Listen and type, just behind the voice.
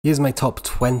Here's my top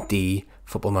 20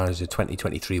 Football Manager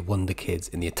 2023 Wonder Kids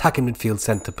in the attacking midfield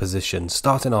centre position,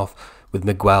 starting off with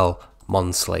Miguel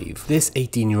Monslave. This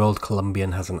 18-year-old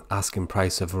Colombian has an asking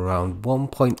price of around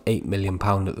 £1.8 million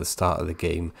at the start of the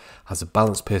game, has a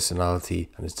balanced personality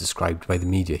and is described by the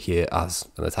media here as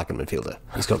an attacking midfielder.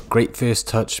 He's got great first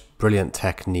touch, brilliant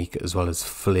technique, as well as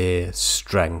flair,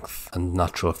 strength and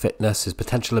natural fitness. His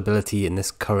potential ability in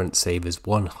this current save is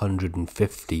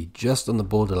 150, just on the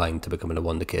borderline to becoming a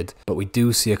wonder kid. But we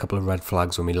do see a couple of red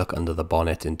flags when we look under the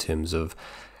bonnet in terms of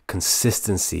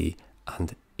consistency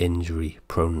and injury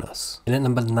proneness. In at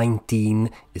number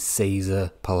 19 is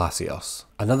Cesar Palacios,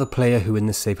 another player who in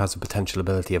this save has a potential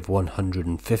ability of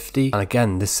 150, and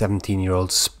again this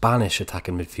 17-year-old Spanish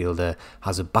attacking midfielder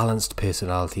has a balanced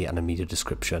personality and a media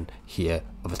description here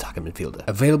of attacking midfielder.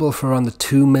 Available for around the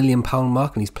 £2 million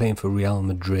mark, and he's playing for Real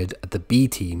Madrid at the B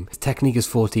team. His technique is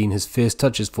 14, his first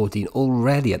touch is 14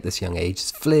 already at this young age,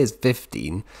 his flair is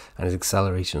 15 and his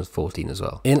acceleration is 14 as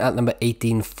well. In at number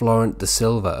 18, Florent da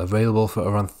Silva, available for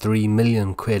around £3 million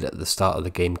at the start of the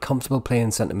game. Comfortable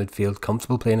playing centre midfield,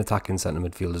 comfortable playing attacking centre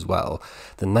midfield as well.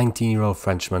 The 19-year-old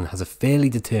Frenchman has a fairly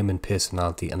determined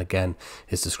personality and again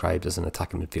is described as an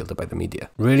attacking midfielder by the media.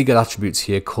 Really good attributes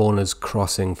here: corners,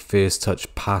 crossing, first touch,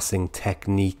 passing,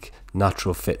 technique,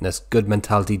 natural fitness, good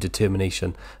mentality,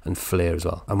 determination and flair as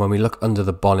well. And when we look under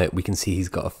the bonnet, we can see he's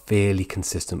got a fairly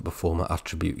consistent performer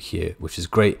attribute here, which is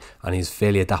great, and he's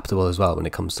fairly adaptable as well when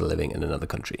it comes to living in another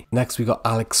country. Next we got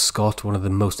Alex Scott, one of the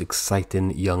most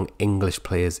exciting young English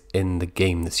players in the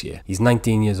game this year. He's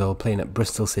 19 years old, playing at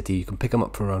Bristol City. You can pick him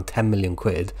up for around 10 million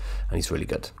quid and he's really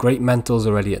good. Great mentals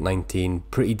already at 19,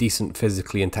 pretty decent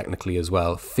physically and technically as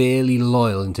well, fairly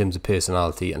loyal in terms of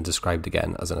personality and described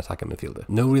again as an attacking midfielder.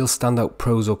 No real standout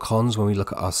pros or cons when we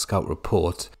look at our scout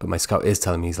report, but my scout is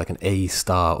telling me he's like an A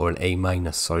star or an A-,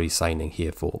 signing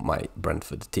here for my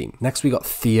Brentford team. Next we got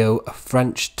Theo, a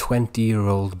French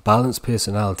 20-year-old balanced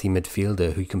personality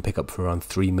midfielder who you can pick up for around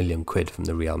 3 million quid from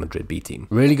the Real Madrid B team.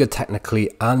 Really good technically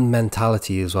and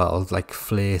mentality as well, like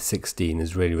flair 16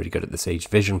 is really good at this age,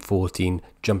 vision 14,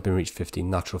 jumping reach 15,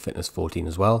 natural fitness 14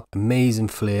 as well. Amazing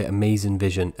flair, amazing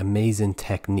vision, amazing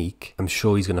technique. I'm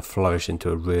sure he's going to flourish into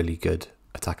a really good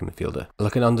attacking midfielder.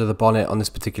 Looking under the bonnet on this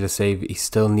particular save, he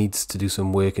still needs to do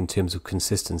some work in terms of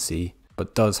consistency,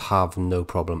 but does have no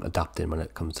problem adapting when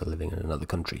it comes to living in another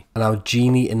country. And our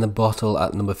genie in the bottle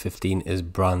at number 15 is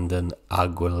Brandon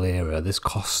Aguilera. This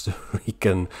Costa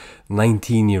Rican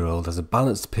 19-year-old has a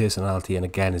balanced personality and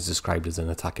again is described as an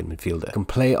attacking midfielder. Can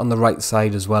play on the right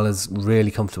side as well as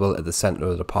really comfortable at the centre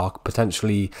of the park.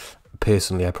 Potentially,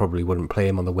 personally, I probably wouldn't play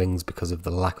him on the wings because of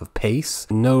the lack of pace.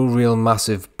 No real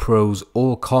massive pros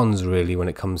or cons really when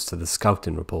it comes to the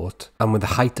scouting report. And with a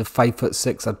height of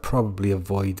 5'6", I'd probably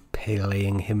avoid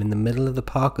playing him in the middle of the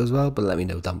park as well, but let me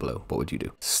know down below. What would you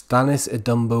do? Stanis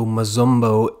Idumbo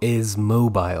Mazumbo is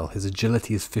mobile. His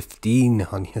agility is 15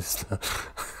 on his...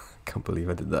 Can't believe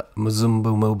I did that.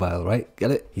 Mazumbo mobile, right? Get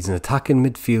it? He's an attacking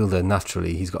midfielder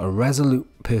naturally. He's got a resolute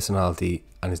personality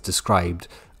and is described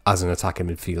as an attacking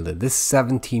midfielder. This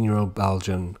 17-year-old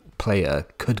Belgian player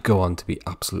could go on to be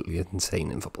absolutely insane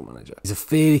in Football Manager. He's a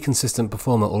fairly consistent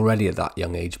performer already at that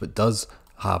young age, but does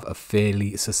have a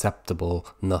fairly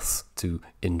susceptibleness to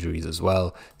injuries as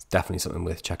well. It's definitely something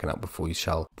worth checking out before you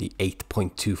shell the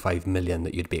 8.25 million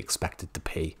that you'd be expected to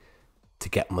pay to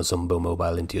get Mazumbo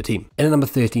mobile into your team. In at number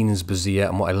 13 is Brazia,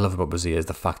 and what I love about Brazia is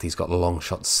the fact he's got a long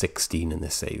shot 16 in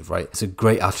this save, right? It's a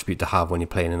great attribute to have when you're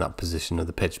playing in that position of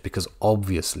the pitch because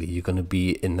obviously you're going to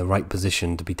be in the right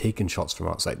position to be taking shots from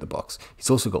outside the box. He's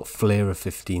also got flair of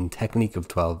 15, technique of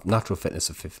 12, natural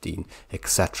fitness of 15,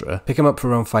 etc. Pick him up for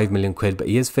around 5 million quid, but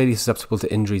he is fairly susceptible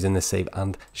to injuries in this save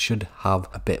and should have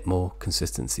a bit more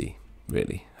consistency,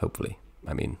 really, hopefully.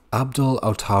 I mean, Abdul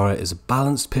Outara is a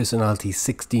balanced personality,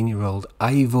 16-year-old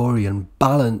Ivorian,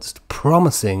 balanced,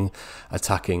 promising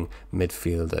attacking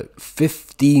midfielder.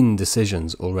 15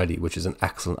 decisions already, which is an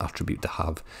excellent attribute to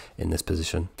have in this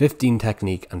position. 15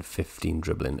 technique and 15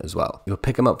 dribbling as well. You'll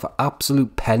pick him up for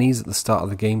absolute pennies at the start of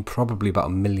the game, probably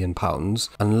about £1 million.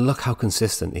 And look how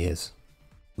consistent he is.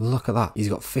 Look at that. He's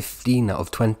got 15 out of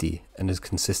 20 in his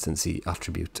consistency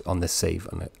attribute on this save.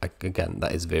 And again,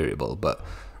 that is variable, but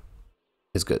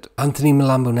is good. Anthony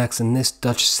Malambo next, and this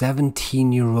Dutch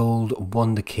 17-year-old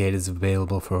wonder kid is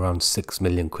available for around 6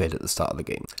 million quid at the start of the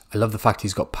game. I love the fact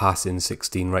he's got passing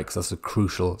 16, right, because that's a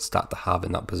crucial stat to have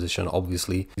in that position,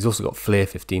 obviously. He's also got flair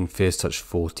 15, first touch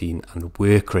 14, and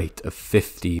work rate of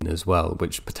 15 as well,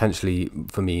 which potentially,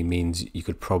 for me, means you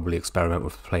could probably experiment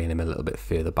with playing him a little bit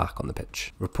further back on the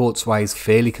pitch. Reports-wise,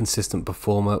 fairly consistent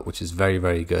performer, which is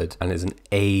very good, and is an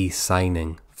A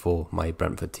signing for my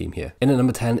Brentford team here. In at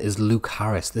number 10 is Luke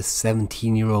Harris. This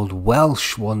 17-year-old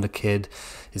Welsh wonder kid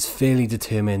is fairly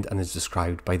determined and is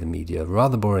described by the media,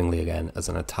 rather boringly again, as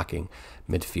an attacking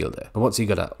midfielder. But what's he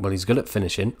good at? Well, he's good at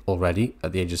finishing already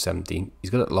at the age of 17.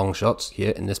 He's good at long shots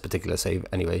here in this particular save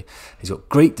anyway. He's got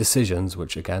great decisions,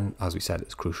 which again, as we said,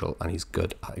 is crucial, and he's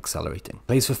good at accelerating.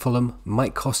 Plays for Fulham,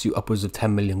 might cost you upwards of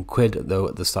 10 million quid though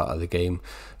at the start of the game,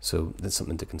 so there's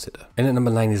something to consider. In at number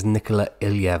 9 is Nikola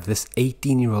Ilyev. This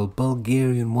 18-year-old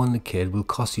Bulgarian wonder kid will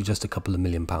cost you just a couple of £1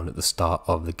 million at the start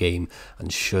of the game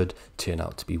and should turn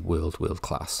out to be world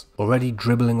class. Already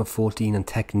dribbling of 14 and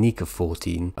technique of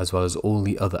 14, as well as all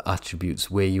the other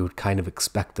attributes where you would kind of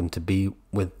expect them to be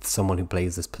with someone who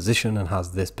plays this position and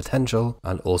has this potential,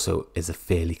 and also is a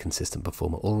fairly consistent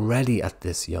performer already at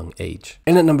this young age.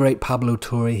 In at number 8, Pablo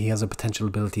Torre. He has a potential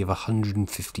ability of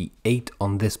 158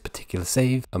 on this particular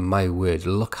save, and my word,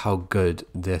 look how good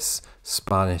this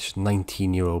Spanish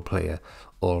 19-year-old player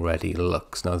already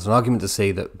looks. Now, there's an argument to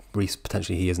say that Rhys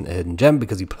potentially he isn't a hidden gem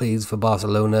because he plays for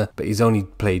Barcelona, but he's only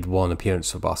played one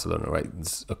appearance for Barcelona, right?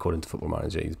 It's, according to Football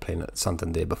Manager, he's playing at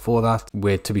Santander before that,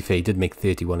 where, to be fair, he did make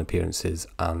 31 appearances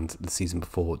and the season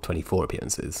before 24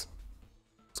 appearances,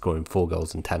 scoring 4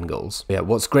 goals and 10 goals. But yeah,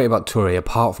 what's great about Toure,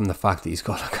 apart from the fact that he's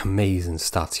got like amazing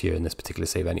stats here in this particular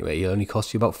save anyway, he'll only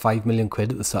cost you about 5 million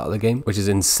quid at the start of the game, which is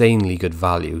insanely good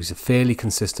value. He's a fairly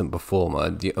consistent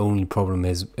performer. The only problem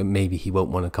is maybe he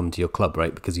won't want to come to your club,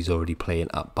 right? Because he's already playing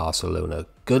at Barcelona.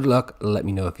 Good luck. Let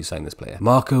me know if you sign this player.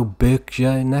 Marko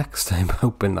Birkja next. I'm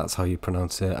hoping that's how you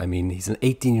pronounce it. I mean, he's an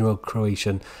 18-year-old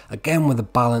Croatian, again with a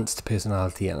balanced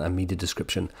personality and a media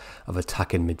description of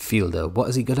attacking midfielder. What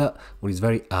is he good at? Well, he's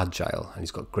very agile and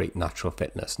he's got great natural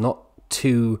fitness. Not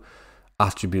two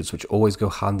attributes which always go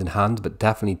hand in hand, but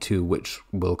definitely two which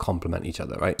will complement each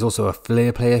other, right? He's also a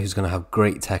flair player who's going to have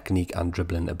great technique and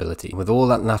dribbling ability. With all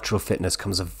that natural fitness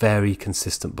comes a very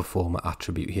consistent performer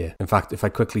attribute here. In fact, if I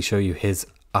quickly show you his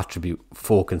attribute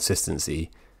for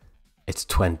consistency, it's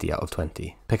 20 out of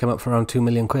 20. Pick him up for around 2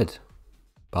 million quid.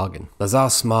 Bargain. Lazar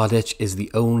Smadic is the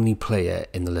only player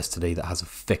in the list today that has a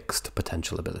fixed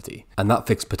potential ability. And that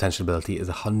fixed potential ability is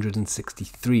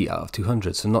 163 out of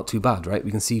 200. So not too bad, right? We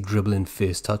can see dribbling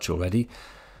first touch already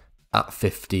at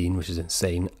 15, which is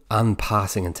insane, and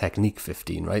passing and technique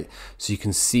 15, right? So you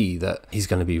can see that he's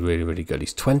going to be really good.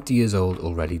 He's 20 years old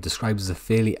already, described as a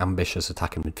fairly ambitious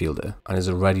attacking midfielder, and is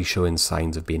already showing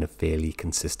signs of being a fairly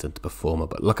consistent performer.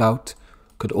 But look out,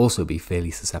 could also be fairly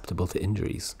susceptible to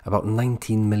injuries. About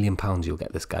 £19 million you'll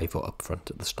get this guy for up front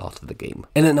at the start of the game.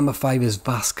 In at number 5 is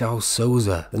Vasco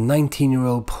Souza, the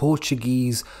 19-year-old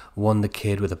Portuguese wonder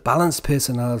kid with a balanced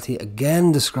personality,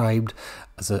 again described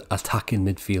as an attacking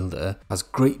midfielder, has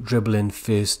great dribbling,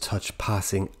 first touch,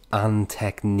 passing and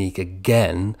technique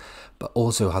again, but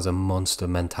also has a monster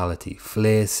mentality.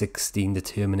 Flair 16,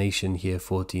 determination here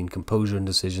 14, composure and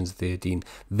decisions 13,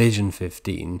 vision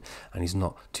 15, and he's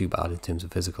not too bad in terms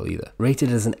of physical either.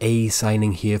 Rated as an A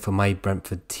signing here for my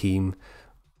Brentford team.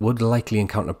 Would likely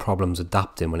encounter problems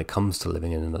adapting when it comes to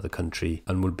living in another country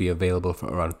and would be available for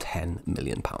around £10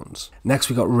 million. Next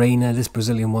we got Reina. This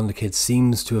Brazilian wonder kid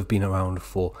seems to have been around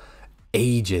for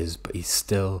ages, but he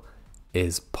still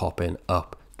is popping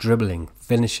up. Dribbling,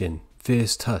 finishing,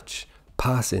 first touch,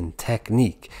 passing,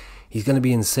 technique. He's going to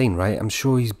be insane, right? I'm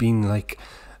sure he's been like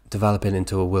developing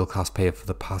into a world-class player for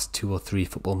the past 2 or 3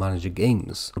 Football Manager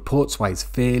games. Reports-wise,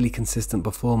 fairly consistent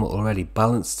performer already,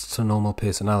 balanced to normal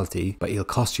personality, but he'll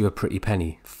cost you a pretty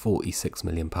penny, £46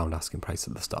 million asking price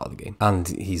at the start of the game. And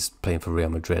he's playing for Real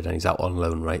Madrid and he's out on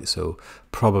loan, right? So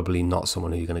probably not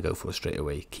someone who you're going to go for straight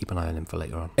away. Keep an eye on him for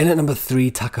later on. In at number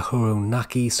 3, Takahiro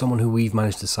Naki, someone who we've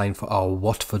managed to sign for our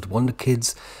Watford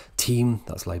Wonderkids team.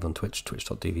 That's live on Twitch,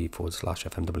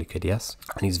 twitch.tv/FMWKDS,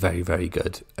 and he's very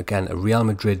good. Again, a Real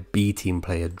Madrid B team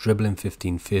player, dribbling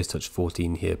 15, first touch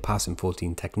 14 here, passing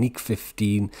 14, technique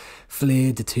 15,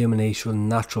 flair, determination,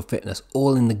 natural fitness,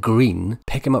 all in the green.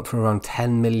 Pick him up for around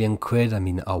 10 million quid. I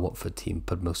mean, our Watford team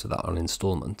put most of that on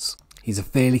installments. He's a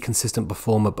fairly consistent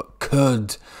performer, but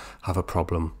could have a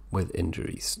problem with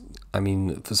injuries. I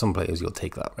mean, for some players, you'll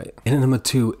take that, right? In at number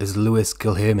 2 is Luis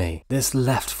Guilherme. This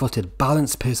left-footed,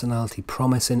 balanced personality,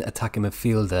 promising attacking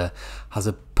midfielder has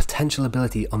a potential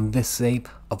ability on this save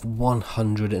of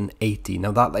 180.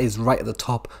 Now, that is right at the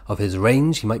top of his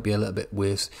range. He might be a little bit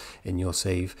worse in your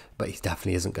save, but he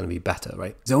definitely isn't going to be better,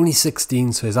 right? He's only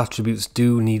 16, so his attributes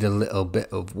do need a little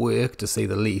bit of work, to say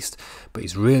the least, but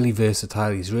he's really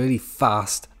versatile, he's really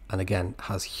fast, and again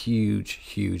has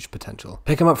huge potential.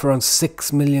 Pick him up for around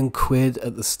 6 million quid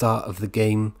at the start of the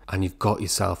game and you've got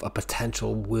yourself a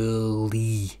potential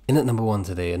worldie. In at number 1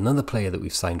 today, another player that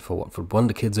we've signed for Watford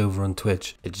Wonderkids over on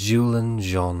Twitch, it's Julian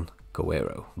Jean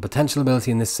Guerrero. Potential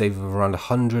ability in this save of around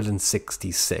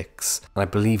 166, and I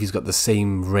believe he's got the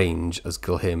same range as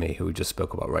Guilherme, who we just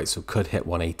spoke about, right? So could hit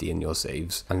 180 in your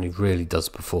saves, and he really does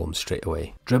perform straight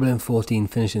away. Dribbling 14,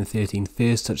 finishing 13,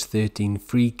 first touch 13,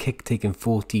 free kick taking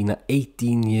 14 at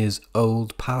 18 years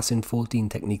old, passing 14,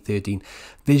 technique 13,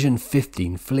 vision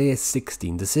 15, flair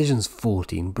 16, decisions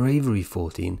 14, bravery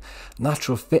 14,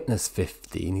 natural fitness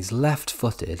 15, he's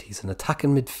left-footed, he's an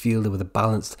attacking midfielder with a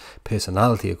balanced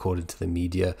personality according to the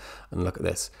media, and look at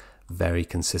this, very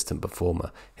consistent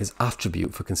performer. His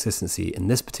attribute for consistency in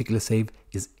this particular save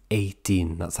is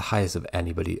 18. That's the highest of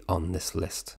anybody on this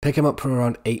list. Pick him up for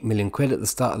around 8 million quid at the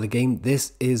start of the game.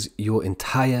 This is your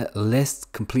entire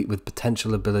list, complete with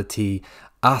potential ability,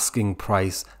 asking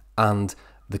price, and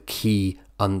the key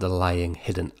underlying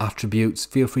hidden attributes.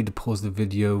 Feel free to pause the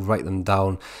video, write them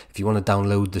down. If you want to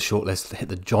download the shortlist, hit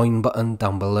the join button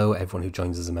down below. Everyone who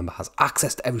joins as a member has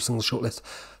access to every single shortlist.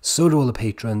 So do all the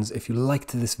patrons. If you liked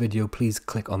this video, please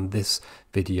click on this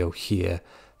video here.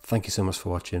 Thank you so much for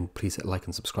watching. Please hit like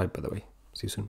and subscribe, by the way. See you soon.